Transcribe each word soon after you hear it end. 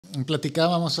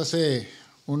platicábamos hace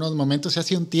unos momentos,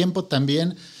 hace un tiempo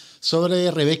también, sobre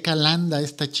REBECA LANDA,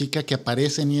 esta chica que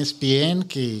aparece en ESPN,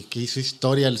 que hizo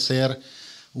historia al ser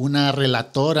una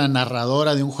relatora,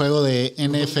 narradora de un juego de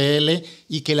NFL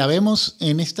y que la vemos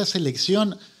en esta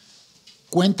selección.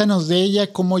 Cuéntanos de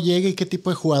ella, cómo llega y qué tipo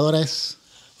de jugadora es.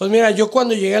 Pues mira, yo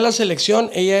cuando llegué a la selección,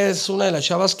 ella es una de las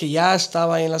chavas que ya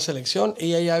estaba ahí en la selección.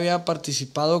 Ella ya había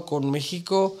participado con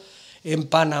México en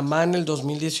Panamá en el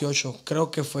 2018.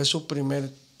 Creo que fue su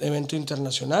primer evento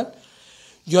internacional.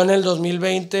 Yo en el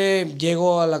 2020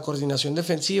 llego a la coordinación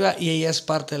defensiva y ella es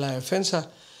parte de la defensa.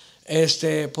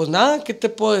 Pues nada, ¿qué te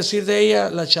puedo decir de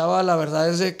ella? La chava, la verdad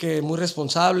es de que muy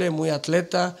responsable, muy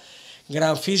atleta,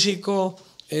 gran físico.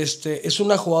 Es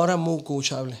una jugadora muy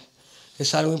coachable.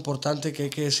 Es algo importante que hay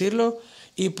que decirlo.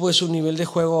 Y pues su nivel de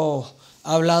juego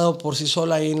ha hablado por sí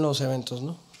sola ahí en los eventos,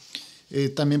 ¿no?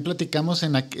 También platicamos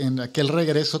en aquel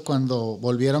regreso cuando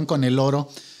volvieron con el oro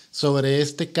sobre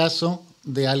este caso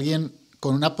de alguien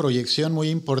con una proyección muy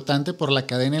importante por la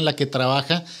cadena en la que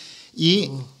trabaja y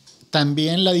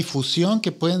también la difusión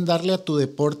que pueden darle a tu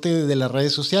deporte de las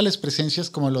redes sociales, presencias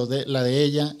como la de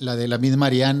ella, la de la misma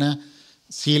Mariana,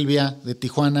 Silvia de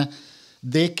Tijuana,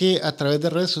 de que a través de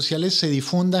redes sociales se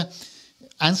difunda.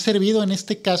 ¿Han servido en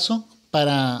este caso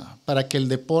para que el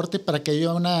deporte, para que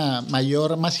haya una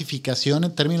mayor masificación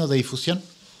en términos de difusión?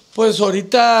 Pues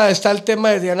ahorita está el tema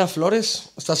de Diana Flores.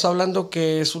 Estás hablando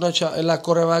que es la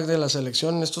quarterback de la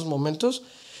selección en estos momentos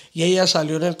y ella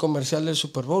salió en el comercial del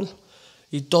Super Bowl.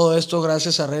 Y todo esto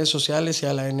gracias a redes sociales y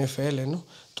a la NFL, ¿no?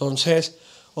 Entonces,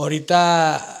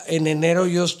 ahorita en enero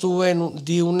yo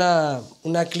di una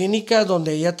clínica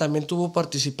donde ella también tuvo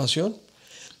participación.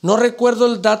 No recuerdo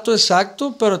el dato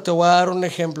exacto, pero te voy a dar un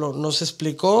ejemplo. Nos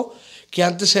explicó que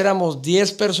antes éramos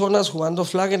 10 personas jugando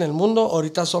flag en el mundo,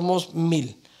 ahorita somos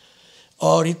 1000.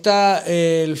 Ahorita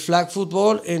el flag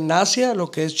football en Asia,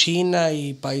 lo que es China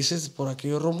y países por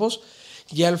aquellos rumbos,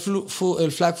 ya el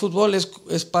flag football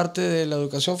es parte de la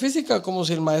educación física, como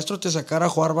si el maestro te sacara a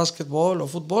jugar básquetbol o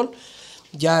fútbol.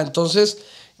 Ya, entonces,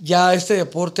 ya este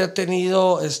deporte ha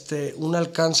tenido un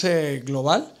alcance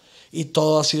global y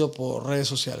todo ha sido por redes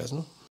sociales, ¿no?